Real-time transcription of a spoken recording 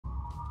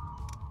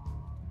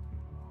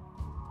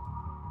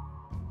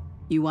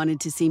You wanted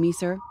to see me,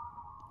 sir?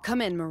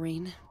 Come in,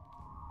 Marine.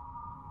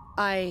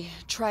 I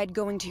tried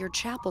going to your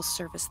chapel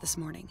service this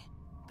morning,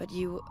 but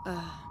you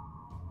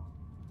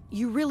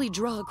really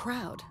draw a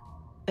crowd.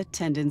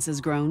 Attendance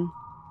has grown.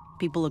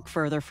 People look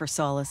further for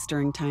solace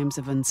during times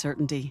of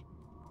uncertainty.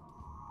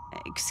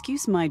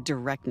 Excuse my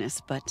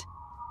directness, but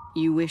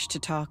you wish to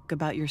talk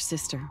about your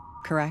sister,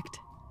 correct?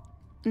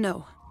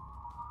 No.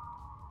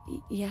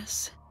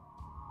 Yes?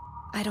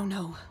 I don't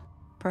know.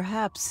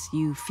 Perhaps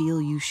you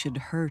feel you should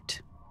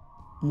hurt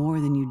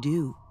more than you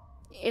do.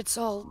 It's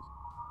all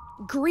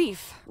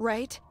grief,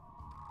 right?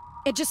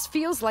 It just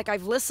feels like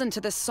I've listened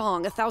to this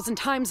song 1,000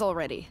 times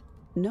already.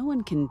 No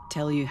one can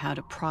tell you how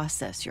to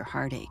process your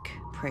heartache,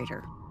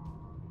 Praetor.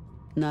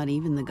 Not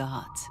even the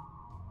gods.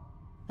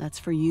 That's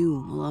for you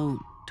alone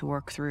to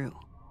work through.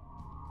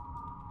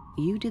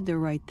 You did the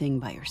right thing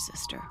by your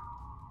sister.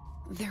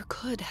 There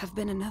could have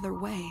been another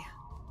way.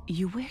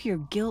 You wear your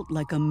guilt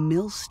like a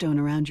millstone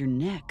around your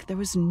neck. There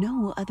was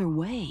no other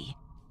way.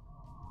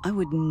 I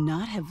would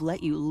not have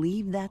let you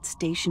leave that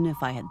station if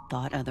I had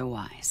thought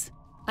otherwise.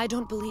 I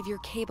don't believe you're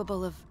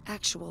capable of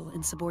actual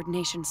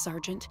insubordination,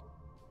 Sergeant.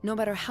 No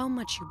matter how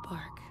much you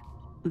bark.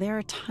 There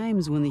are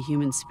times when the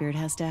human spirit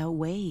has to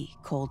outweigh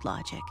cold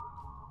logic.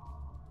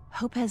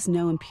 Hope has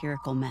no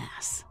empirical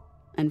mass.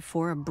 And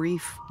for a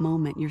brief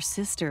moment, your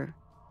sister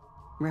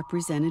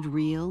represented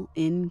real,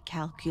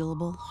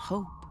 incalculable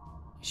hope.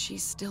 She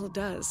still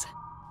does.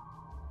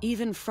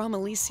 Even from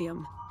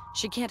Elysium,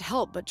 she can't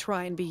help but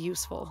try and be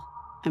useful.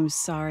 I'm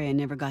sorry I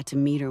never got to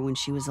meet her when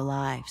she was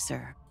alive,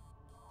 sir.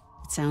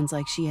 It sounds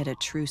like she had a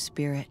true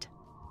spirit.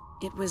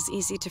 It was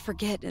easy to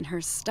forget in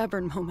her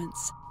stubborn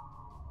moments.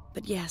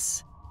 But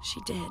yes,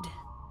 she did.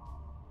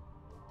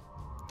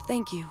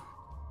 Thank you,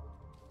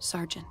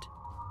 Sergeant.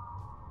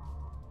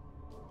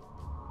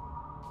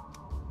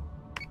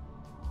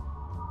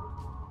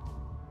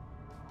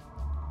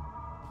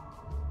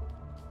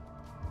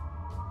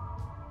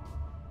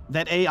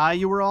 That AI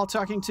you were all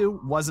talking to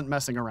wasn't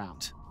messing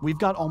around. We've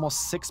got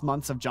almost 6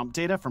 months of jump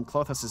data from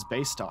Klothos'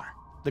 base star.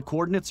 The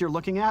coordinates you're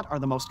looking at are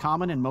the most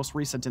common and most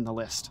recent in the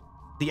list.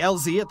 The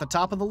LZ at the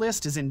top of the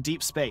list is in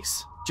deep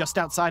space, just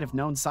outside of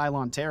known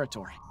Cylon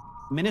territory.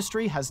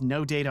 Ministry has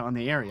no data on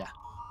the area,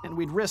 and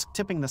we'd risk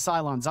tipping the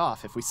Cylons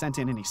off if we sent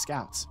in any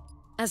scouts.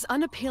 As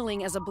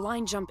unappealing as a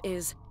blind jump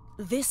is,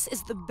 this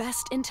is the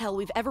best intel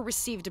we've ever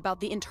received about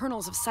the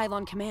internals of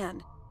Cylon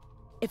Command.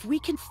 If we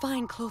can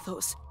find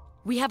Klothos,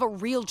 we have a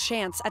real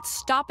chance at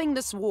stopping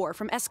this war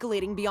from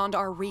escalating beyond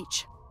our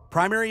reach.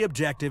 Primary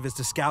objective is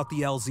to scout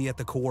the LZ at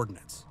the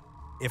coordinates.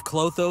 If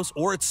Klothos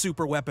or its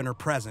superweapon are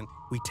present,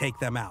 we take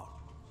them out.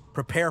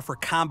 Prepare for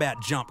combat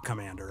jump,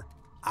 Commander.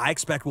 I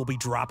expect we'll be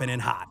dropping in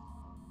hot.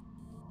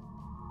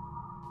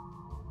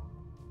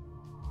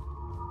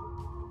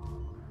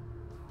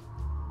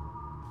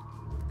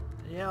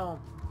 You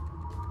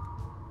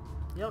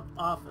don't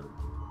often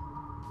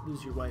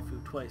lose your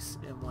waifu twice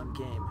in one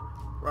game.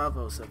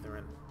 Bravo,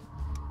 Setherin.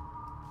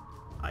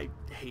 I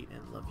hate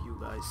and love you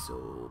guys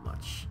so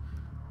much.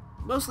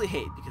 Mostly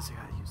hate because I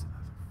gotta use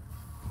another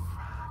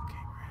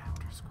fucking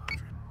Raptor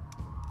Squadron.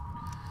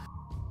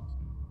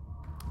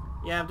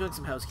 Yeah, I'm doing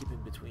some housekeeping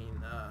between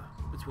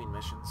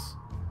missions.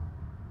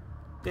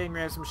 Getting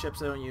rid of some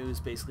ships I don't use,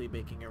 basically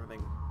making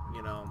everything,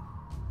 you know,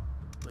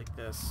 like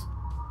this.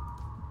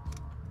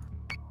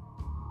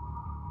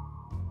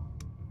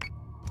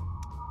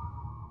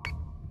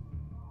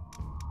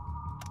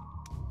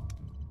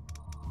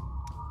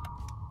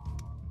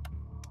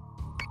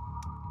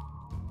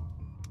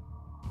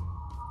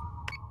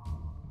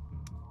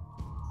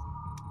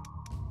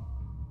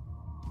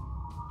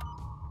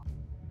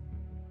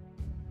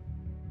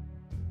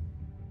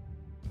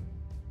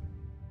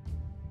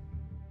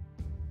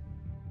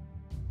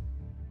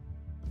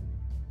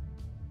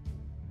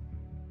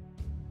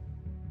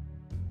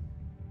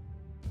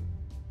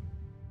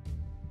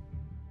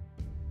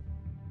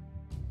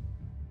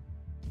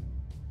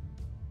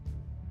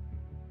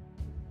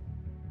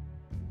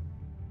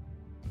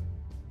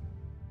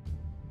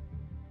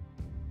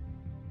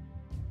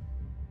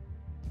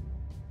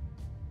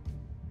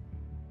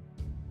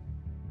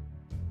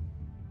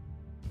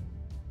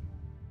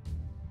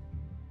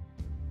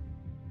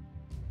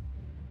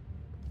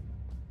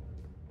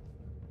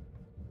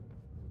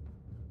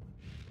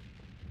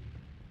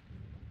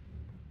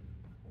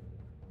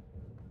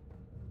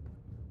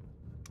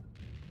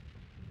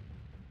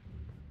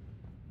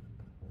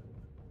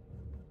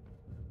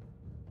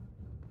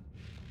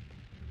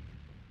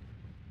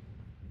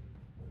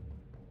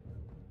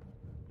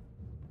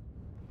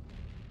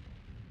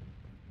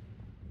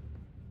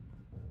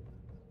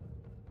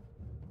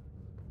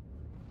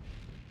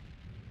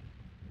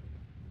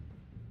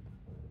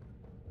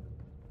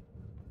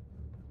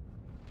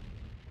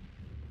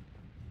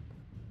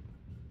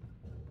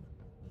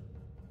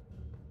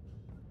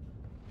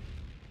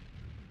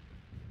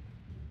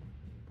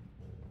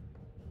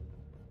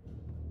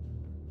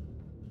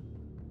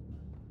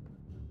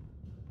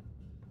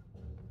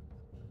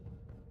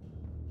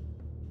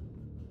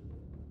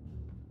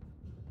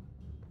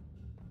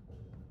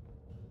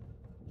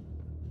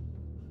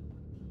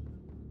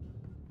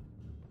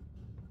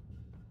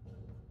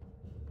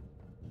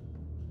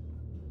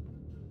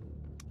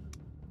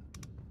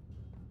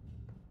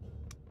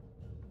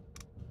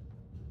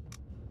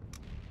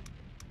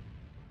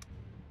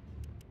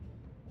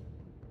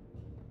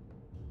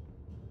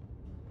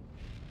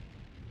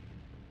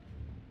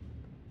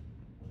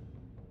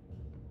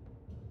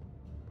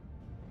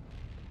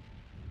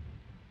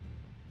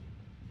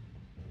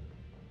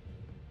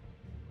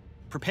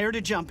 Prepare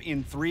to jump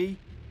in 3,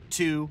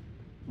 2,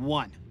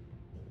 1.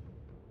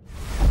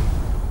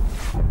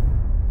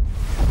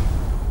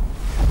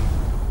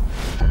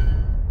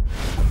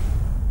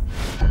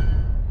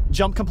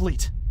 Jump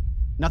complete.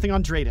 Nothing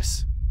on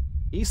Dratus.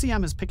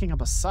 ECM is picking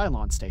up a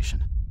Cylon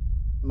station.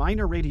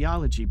 Minor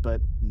radiology,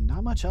 but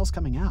not much else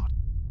coming out.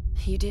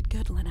 You did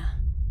good, Lena.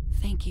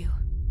 Thank you.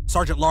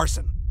 Sergeant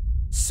Larson,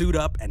 suit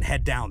up and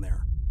head down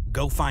there.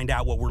 Go find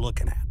out what we're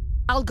looking at.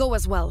 I'll go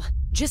as well,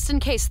 just in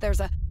case there's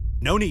a...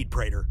 No need,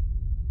 Praetor.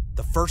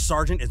 The first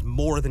sergeant is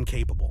more than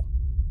capable.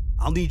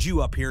 I'll need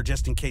you up here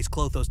just in case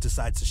Klothos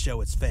decides to show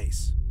its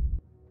face.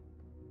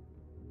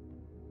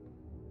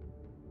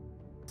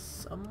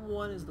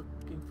 Someone is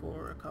looking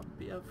for a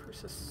copy of her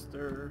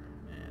sister,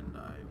 and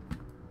I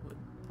would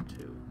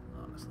too,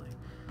 honestly.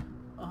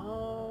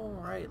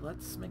 Alright,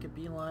 let's make a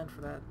beeline for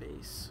that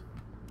base.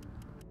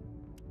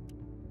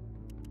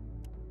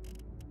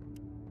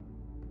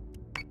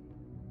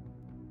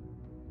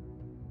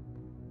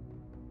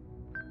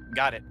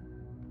 Got it.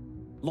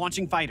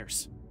 Launching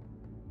fighters.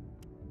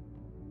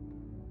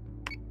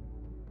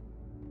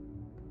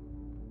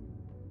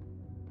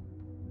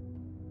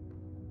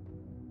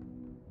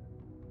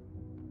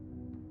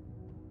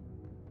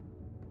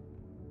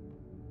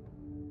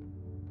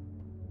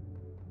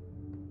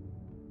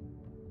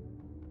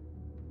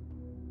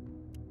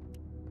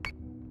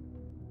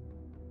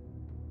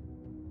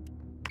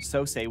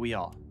 So say we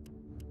all.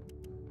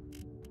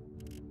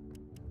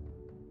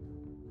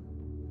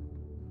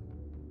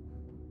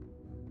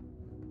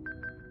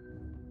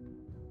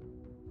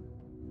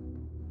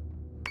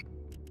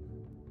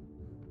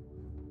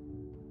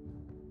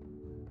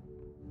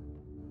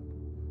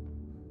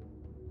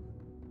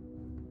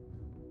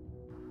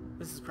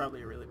 This is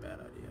probably a really bad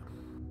idea.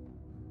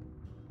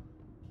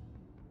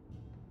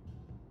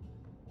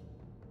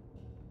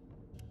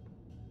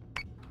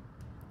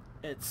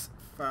 It's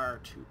far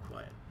too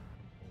quiet.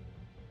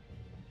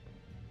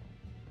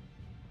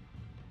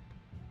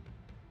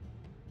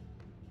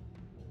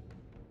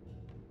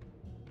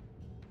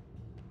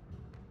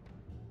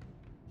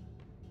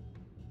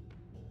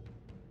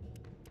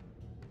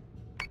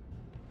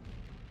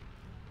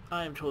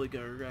 I am totally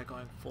gonna regret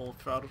going full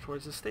throttle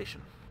towards the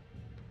station.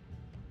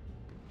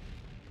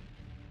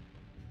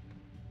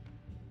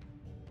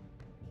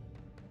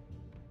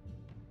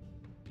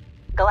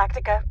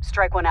 Galactica,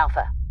 Strike 1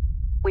 Alpha.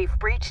 We've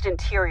breached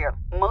interior,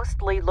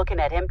 mostly looking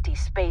at empty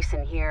space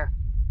in here.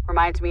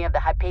 Reminds me of the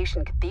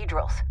Hypatian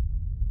cathedrals.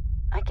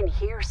 I can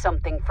hear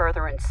something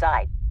further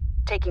inside.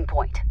 Taking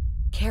point.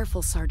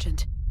 Careful,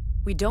 Sergeant.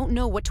 We don't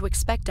know what to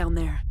expect down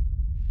there.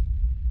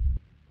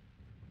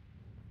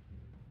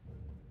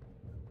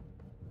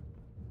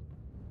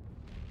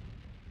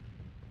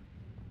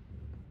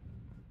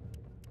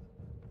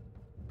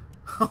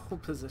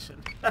 Hold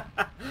position.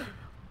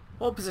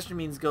 Hold position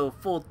means go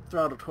full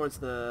throttle towards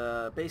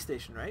the base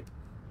station, right?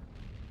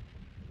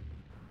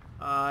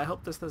 I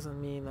hope this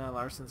doesn't mean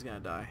Larson's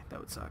gonna die. That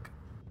would suck.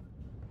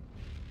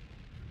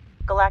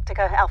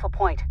 Galactica, Alpha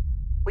Point.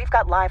 We've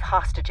got live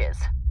hostages.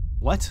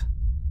 What?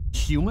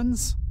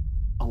 Humans?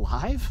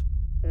 Alive?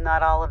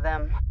 Not all of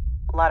them.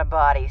 A lot of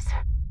bodies.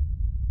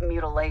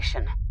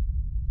 Mutilation.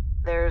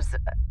 There's...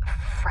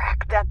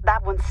 frack,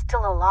 that one's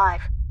still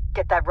alive.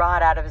 Get that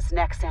rod out of his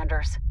neck,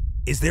 Sanders.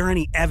 Is there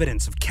any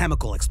evidence of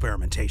chemical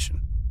experimentation?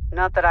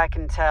 Not that I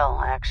can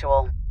tell,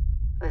 actual.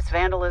 This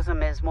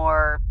vandalism is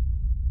more...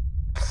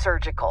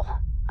 surgical.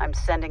 I'm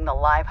sending the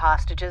live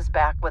hostages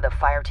back with a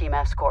fire team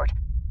escort.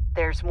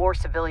 There's more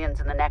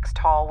civilians in the next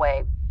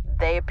hallway.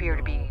 They appear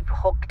to be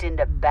hooked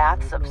into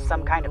baths of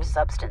some kind of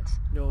substance.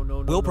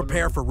 We'll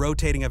prepare for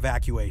rotating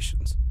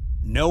evacuations.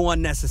 No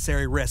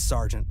unnecessary risk,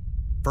 Sergeant.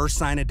 First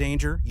sign of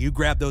danger, you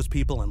grab those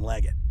people and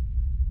leg it.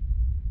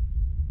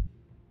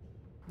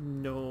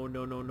 No.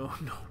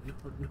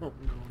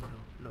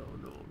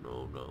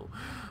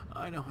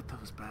 I know what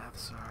those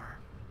baths are.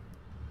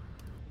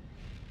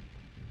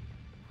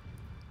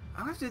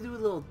 I'll have to do a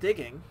little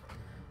digging.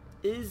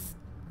 Is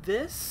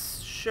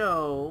this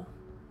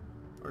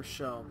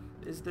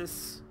is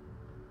this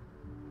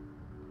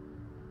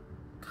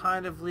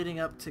kind of leading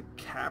up to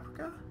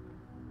Caprica?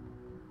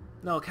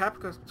 No,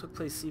 Caprica took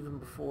place even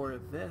before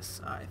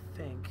this, I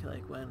think,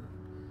 like when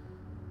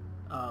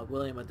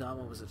William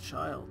Adama was a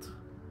child.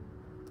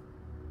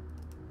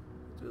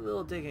 Do a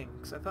little digging,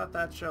 because I thought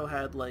that show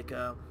had like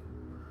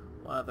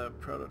one of the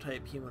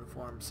prototype human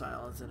form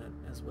Cylons in it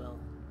as well.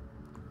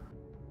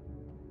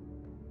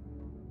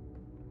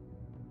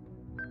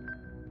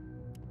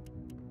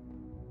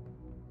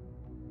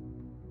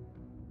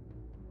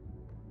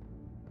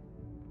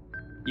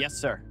 Yes,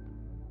 sir.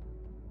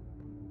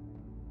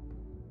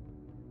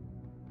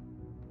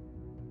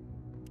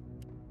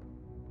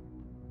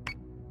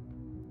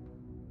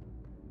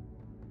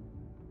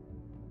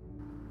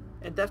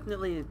 And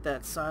definitely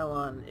that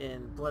Cylon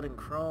in Blood and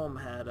Chrome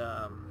had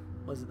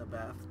was in a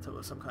bathtub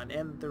of some kind,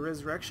 and the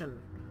resurrection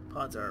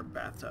pods are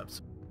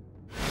bathtubs.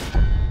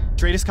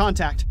 Dratus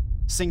contact.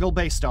 Single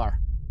base star.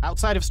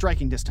 Outside of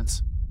striking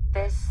distance.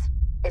 This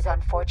is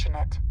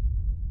unfortunate.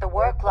 The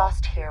work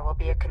lost here will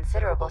be a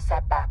considerable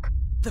setback.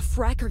 The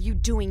frack are you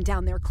doing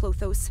down there,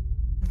 Klothos?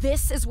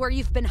 This is where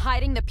you've been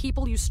hiding the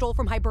people you stole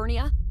from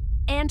Hibernia?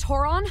 And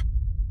Toron?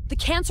 The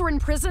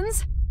Cancerin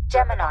prisons?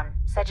 Geminon,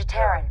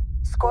 Sagittarian,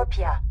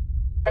 Scorpia.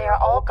 They are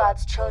all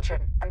God's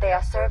children, and they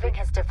are serving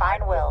his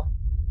divine will.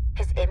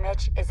 His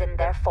image is in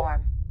their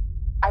form.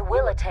 I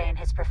will attain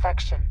his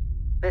perfection.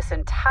 This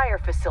entire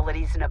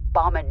facility's an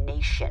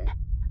abomination.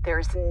 There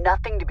is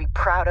nothing to be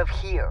proud of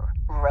here,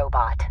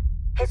 robot.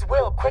 His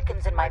will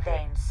quickens in my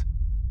veins.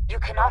 You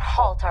cannot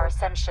halt our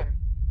ascension.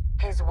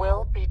 His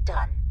will be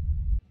done.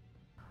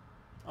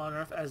 On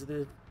earth as it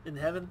is in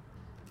heaven,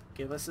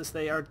 give us this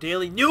day our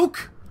daily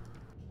nuke!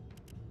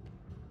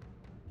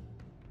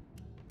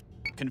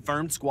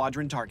 Confirmed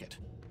squadron target.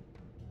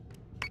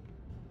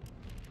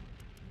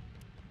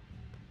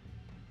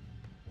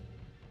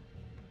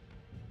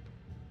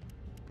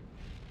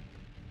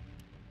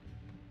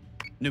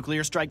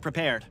 Nuclear strike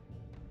prepared.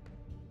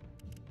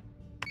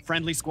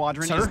 Friendly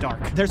squadron is dark.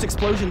 There's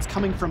explosions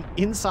coming from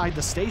inside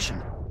the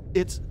station.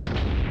 It's...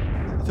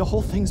 the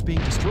whole thing's being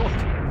destroyed.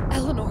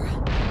 Eleanor.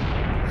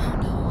 Oh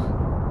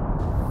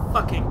no.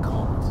 Fucking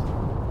calm it.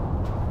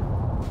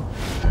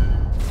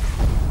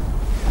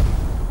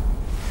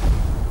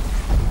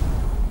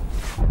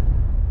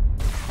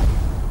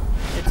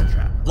 It's a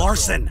trap.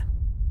 Larson!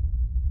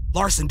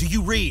 Larson, do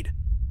you read?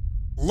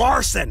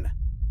 Larson!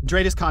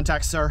 Dratus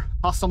contact, sir.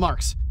 Hostile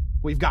marks.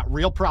 We've got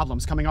real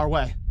problems coming our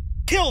way.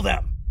 Kill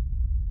them!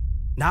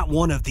 Not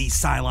one of these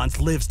Cylons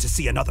lives to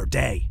see another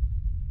day.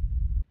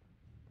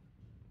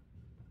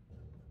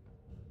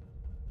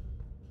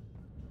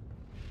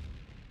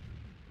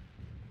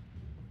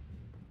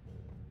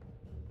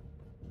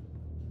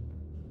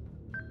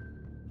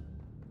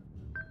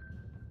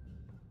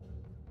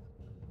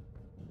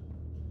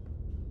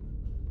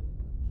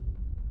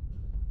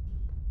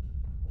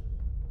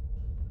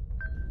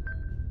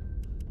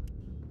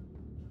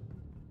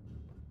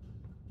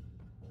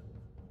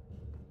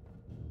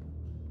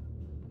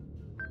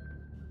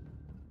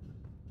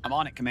 I'm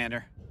on it,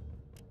 Commander.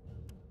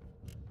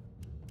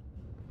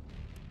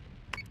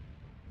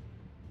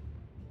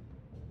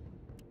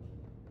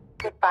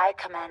 Goodbye,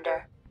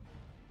 Commander.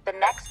 The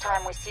next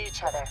time we see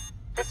each other,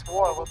 this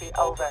war will be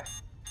over.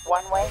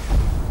 One way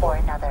or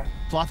another.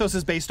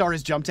 Klothos' base star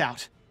has jumped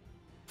out.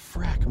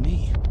 Frack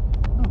me.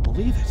 I don't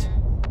believe it.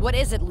 What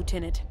is it,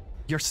 Lieutenant?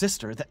 Your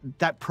sister,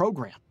 that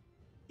program.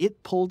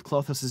 It pulled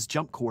Klothos'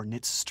 jump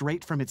coordinates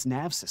straight from its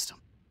nav system.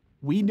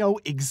 We know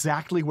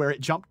exactly where it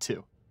jumped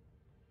to.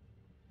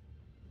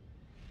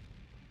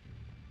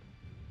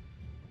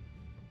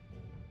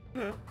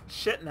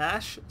 Shit,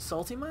 Nash.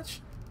 Salty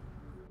much?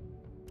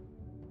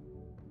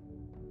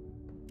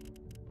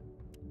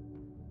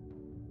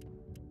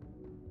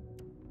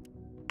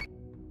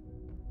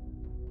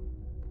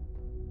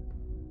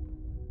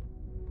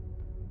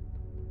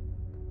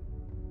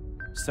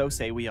 So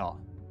say we all.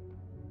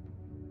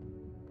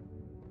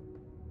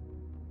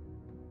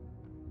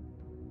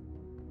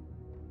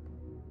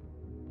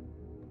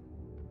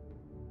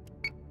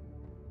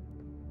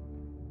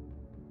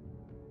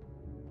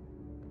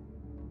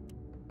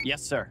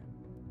 Yes, sir.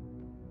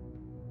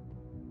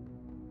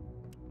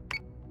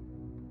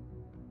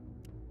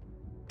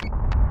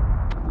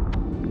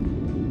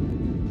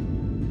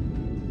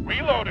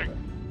 Reloading.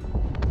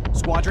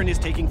 Squadron is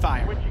taking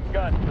fire. Switching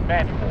guns to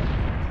manual.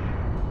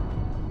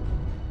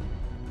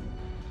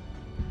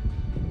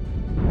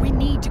 We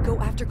need to go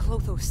after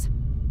Klothos.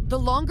 The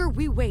longer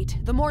we wait,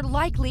 the more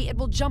likely it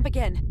will jump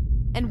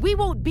again. And we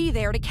won't be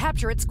there to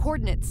capture its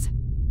coordinates.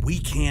 We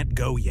can't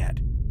go yet.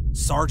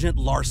 Sergeant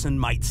Larson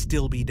might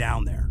still be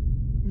down there.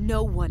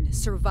 No one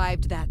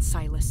survived that,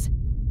 Silas.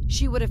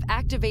 She would have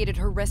activated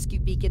her rescue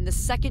beacon the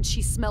second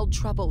she smelled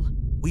trouble.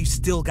 We've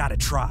still got to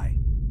try.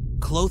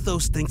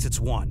 Klothos thinks it's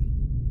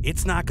won.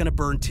 It's not gonna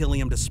burn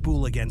Tillium to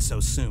spool again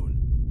so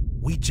soon.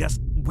 We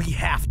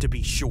have to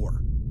be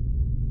sure.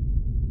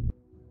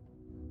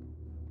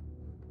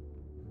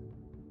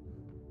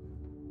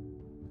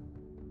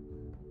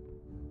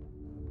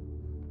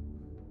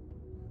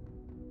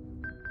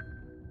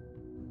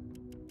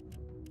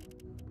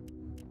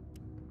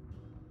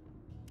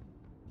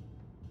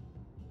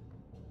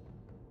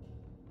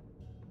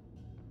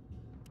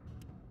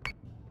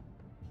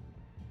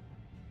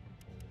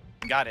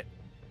 Got it.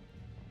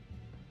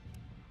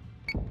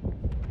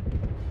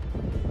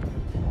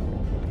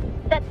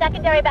 Set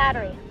secondary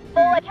battery.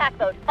 Full attack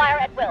mode. Fire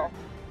at will.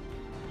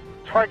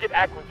 Target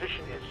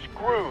acquisition is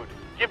screwed.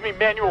 Give me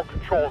manual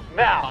controls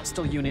now.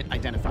 Hostile unit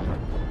identified.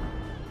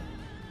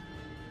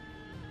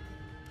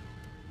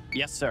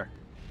 Yes, sir.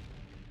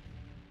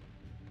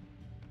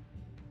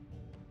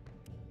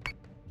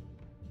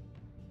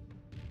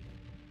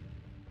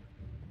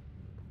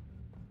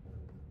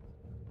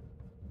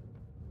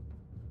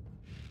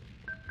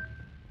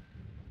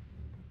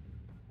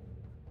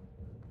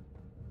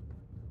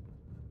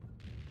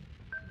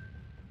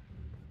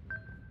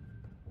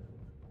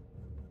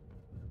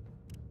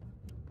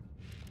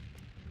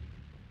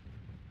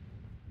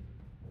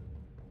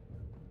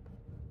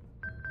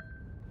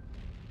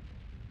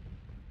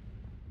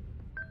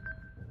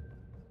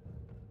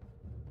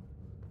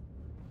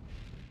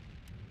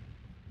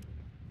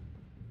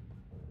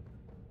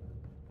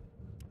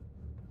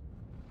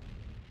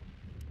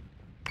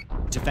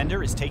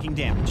 Defender is taking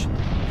damage.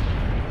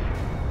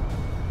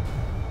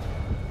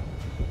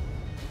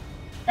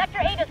 Sector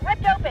 8 is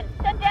ripped open.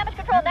 Send damage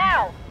control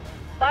now.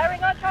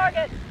 Firing on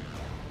target.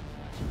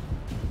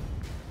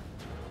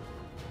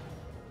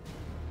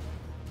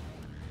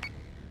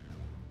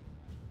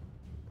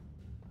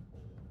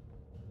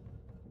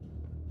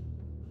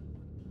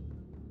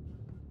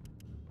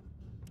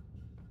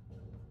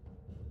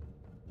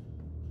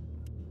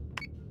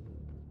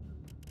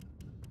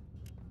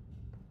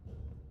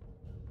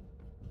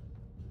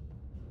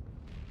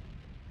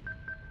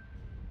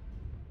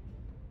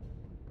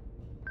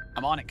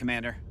 I'm on it,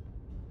 Commander.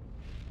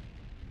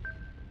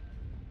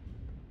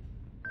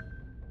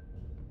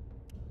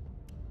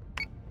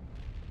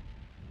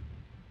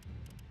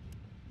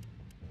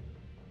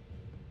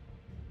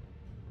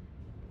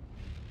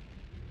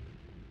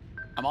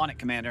 I'm on it,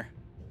 Commander.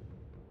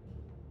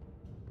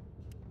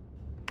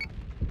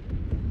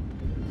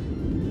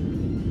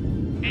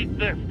 Eat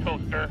this,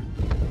 Toaster.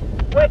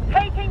 We're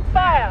taking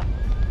fire.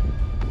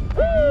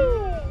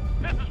 Woo!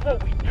 This is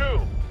what we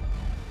do.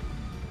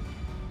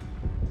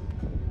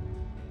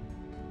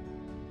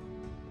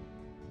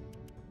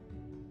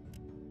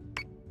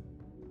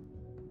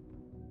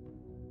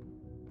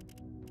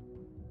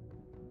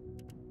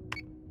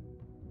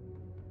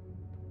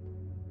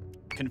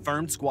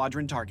 Confirmed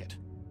squadron target.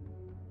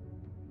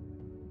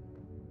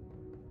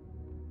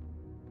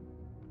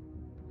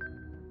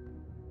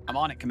 I'm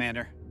on it,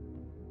 Commander.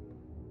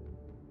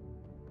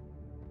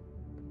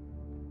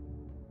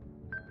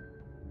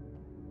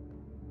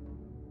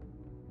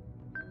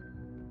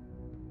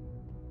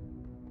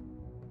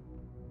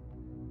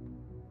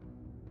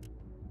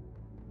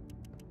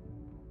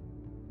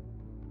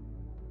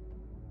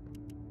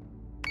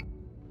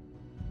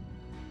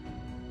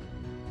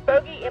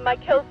 Bogey in my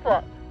kill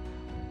slot.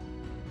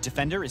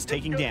 Defender is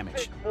taking It's gonna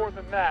damage. take more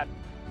than that.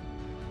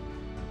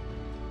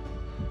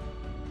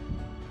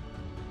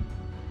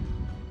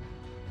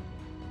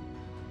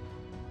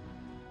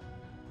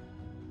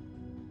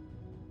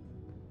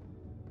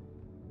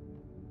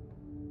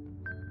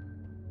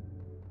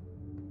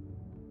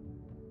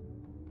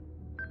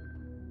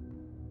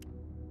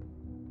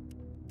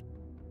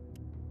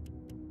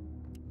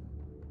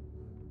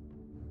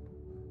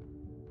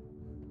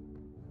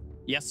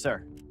 Yes,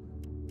 sir.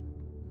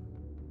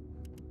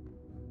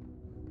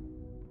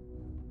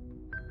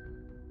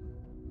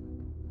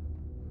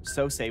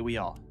 So say we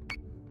all.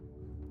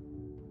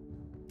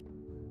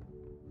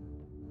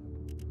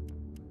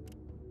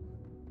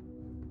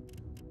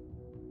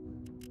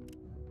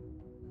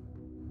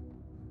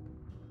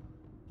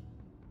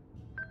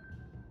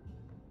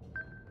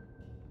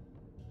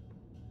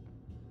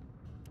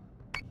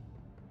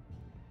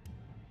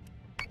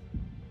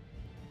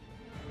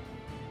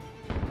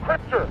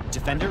 Cryptor!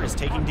 Defender is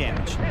taking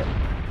damage.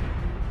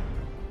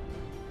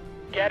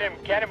 Get him,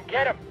 get him,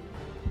 get him!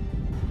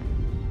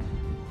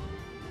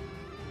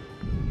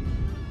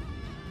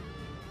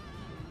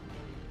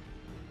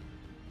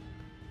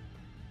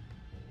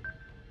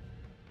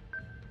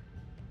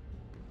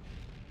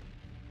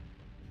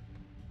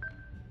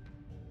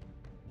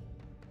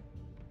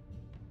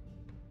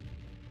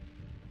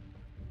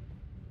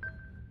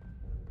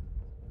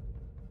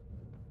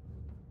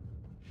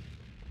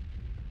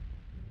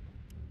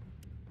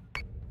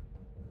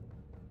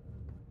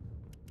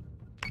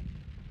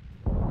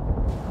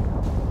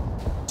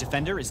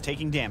 Defender is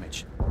taking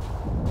damage.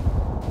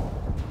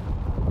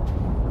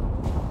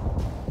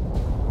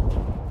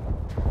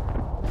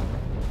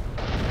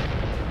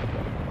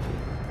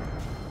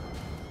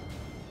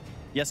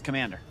 Yes,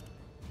 Commander.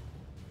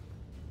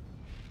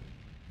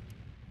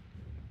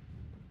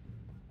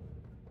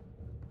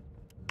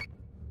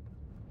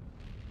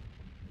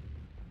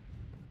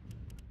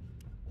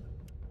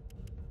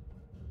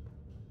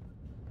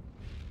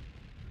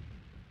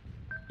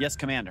 Yes,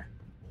 Commander.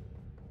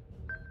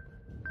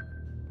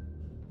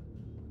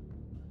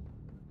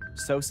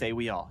 So say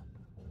we all.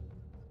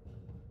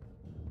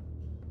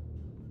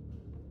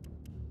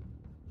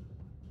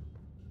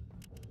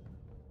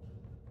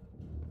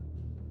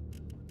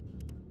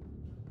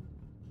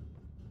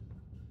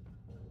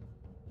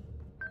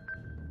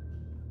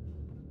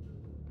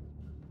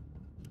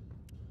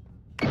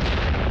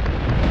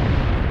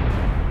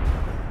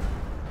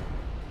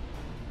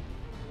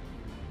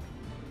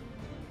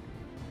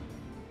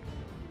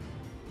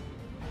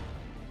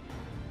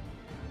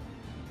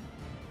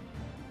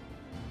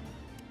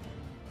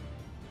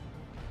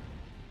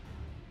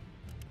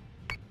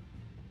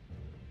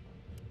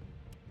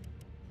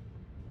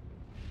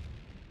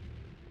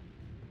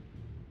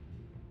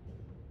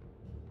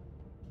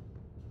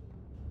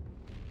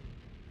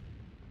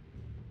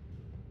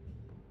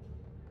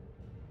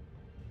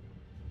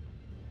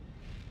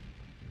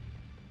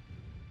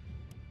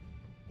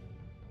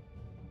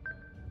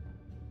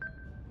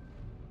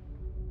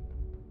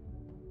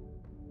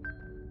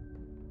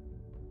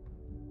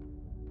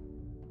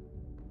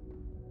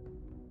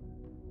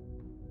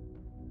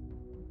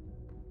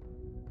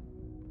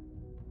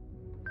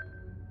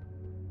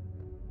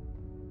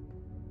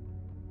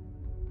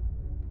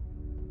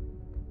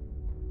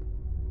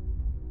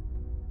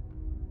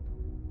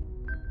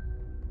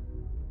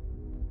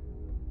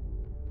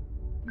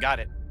 Got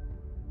it.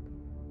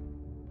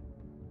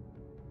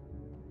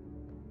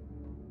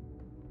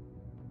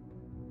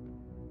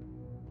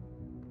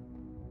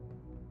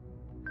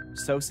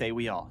 So say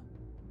we all.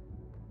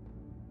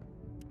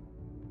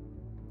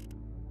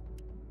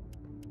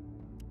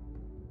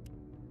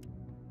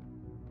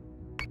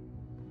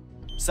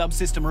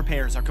 Subsystem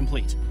repairs are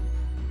complete.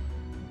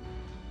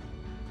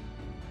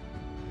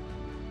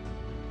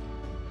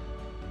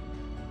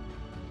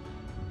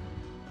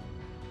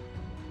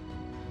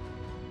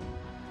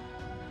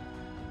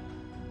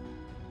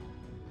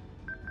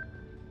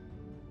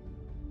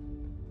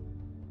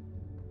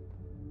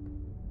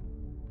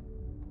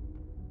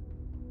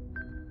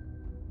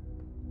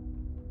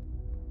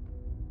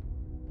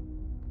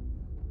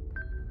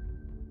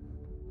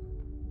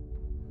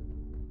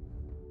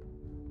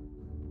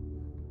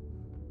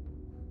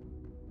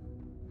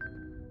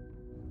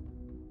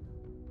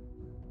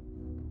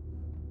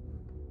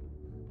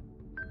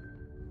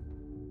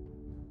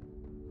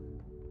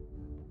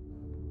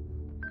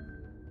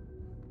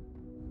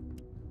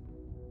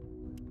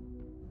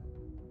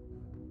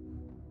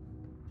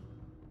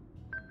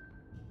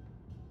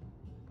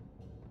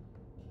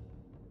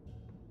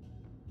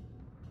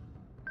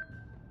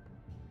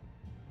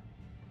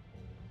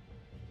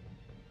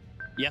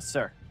 Yes,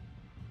 sir.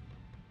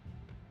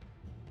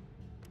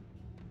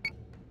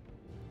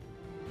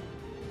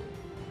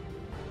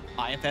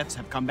 IFFs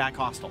have come back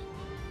hostile.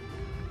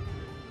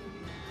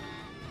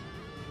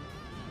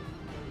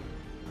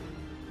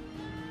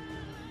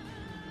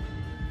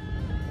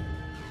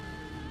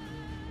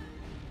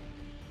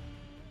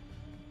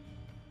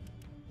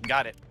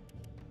 Got it.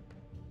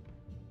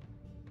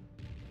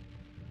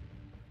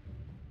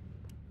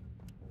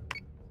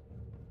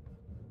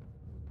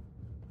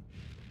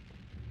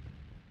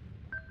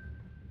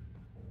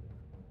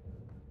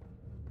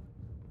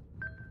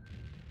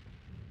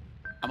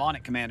 I'm on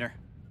it, Commander.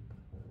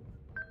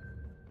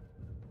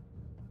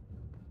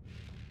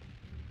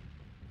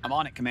 I'm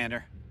on it,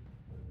 Commander.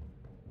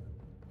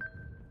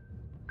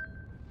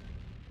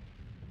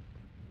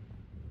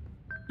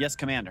 Yes,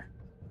 Commander.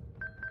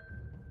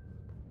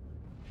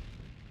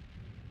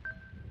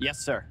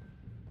 Yes, sir.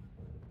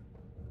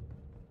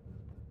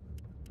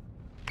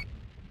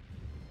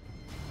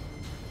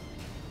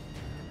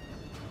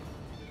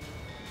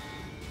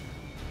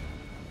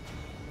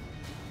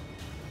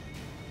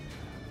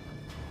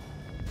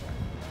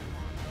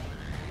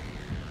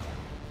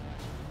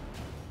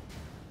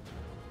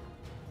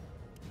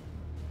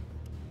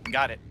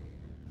 Got it.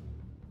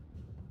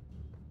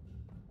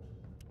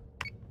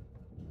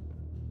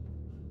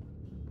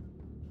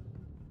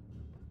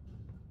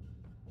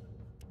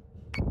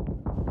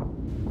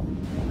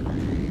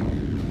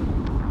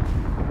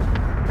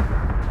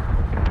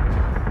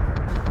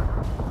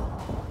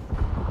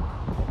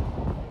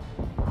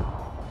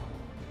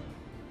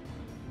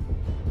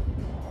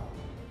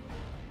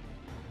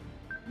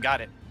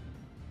 Got it.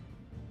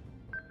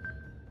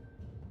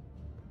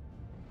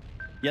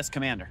 Yes,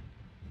 Commander.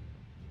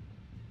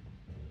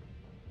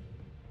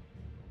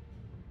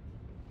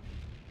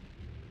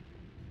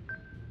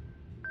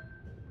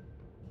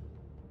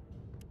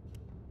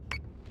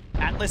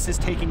 Atlas is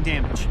taking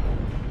damage.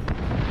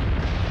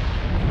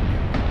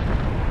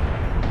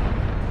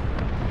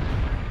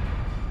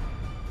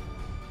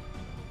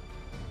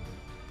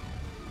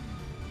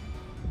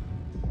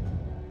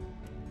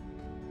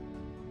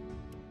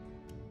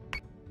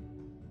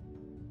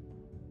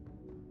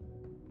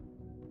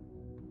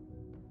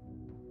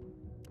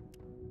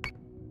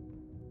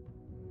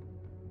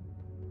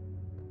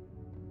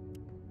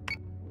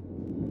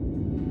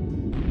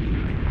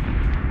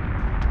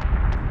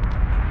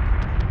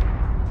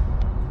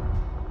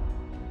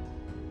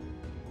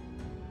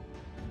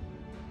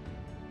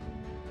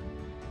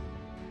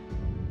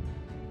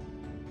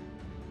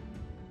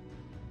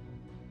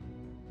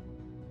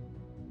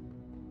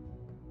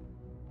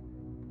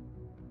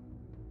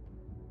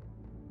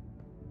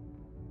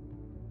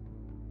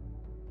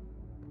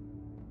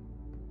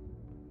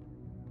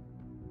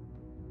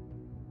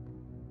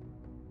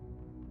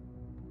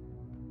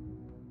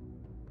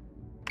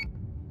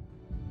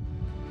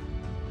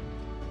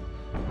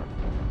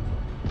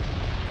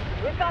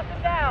 We've got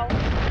them down.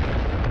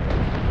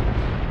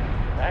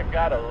 That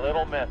got a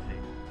little messy.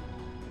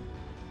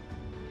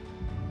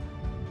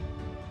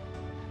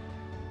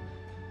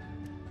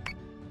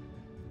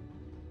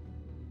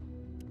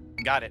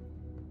 Got it.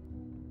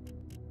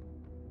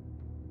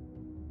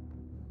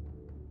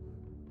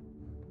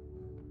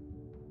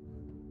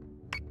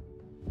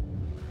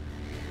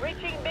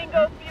 Reaching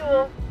bingo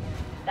fuel.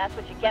 That's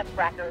what you get,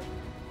 frackers.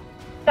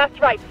 That's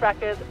right,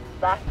 frackers.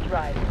 That's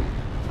right.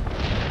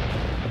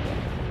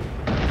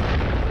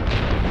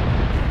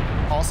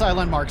 All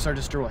Cylon marks are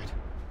destroyed.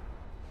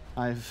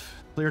 I've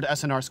cleared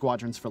SNR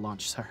squadrons for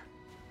launch, sir.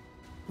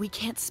 We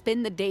can't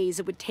spin the days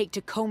it would take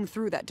to comb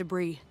through that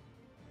debris.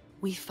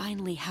 We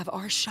finally have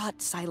our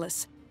shot,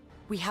 Silas.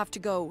 We have to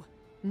go.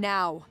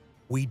 Now.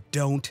 We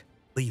don't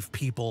leave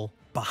people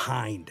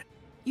behind.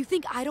 You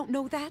think I don't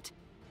know that?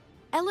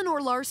 Eleanor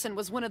Larson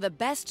was one of the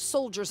best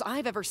soldiers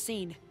I've ever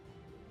seen.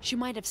 She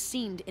might have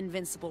seemed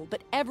invincible,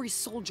 but every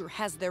soldier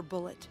has their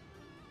bullet.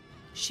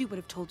 She would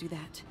have told you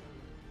that.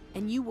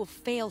 And you will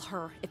fail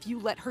her if you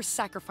let her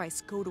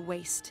sacrifice go to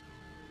waste.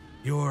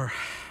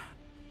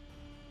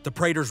 The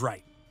Praetor's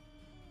right.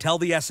 Tell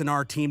the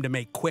SNR team to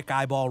make quick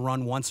eyeball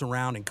run once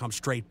around and come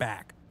straight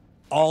back.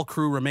 All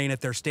crew remain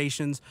at their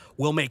stations.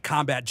 We'll make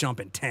combat jump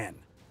in 10.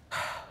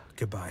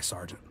 Goodbye,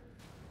 Sergeant.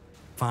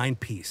 Find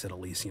peace at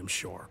Elysium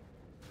Shore.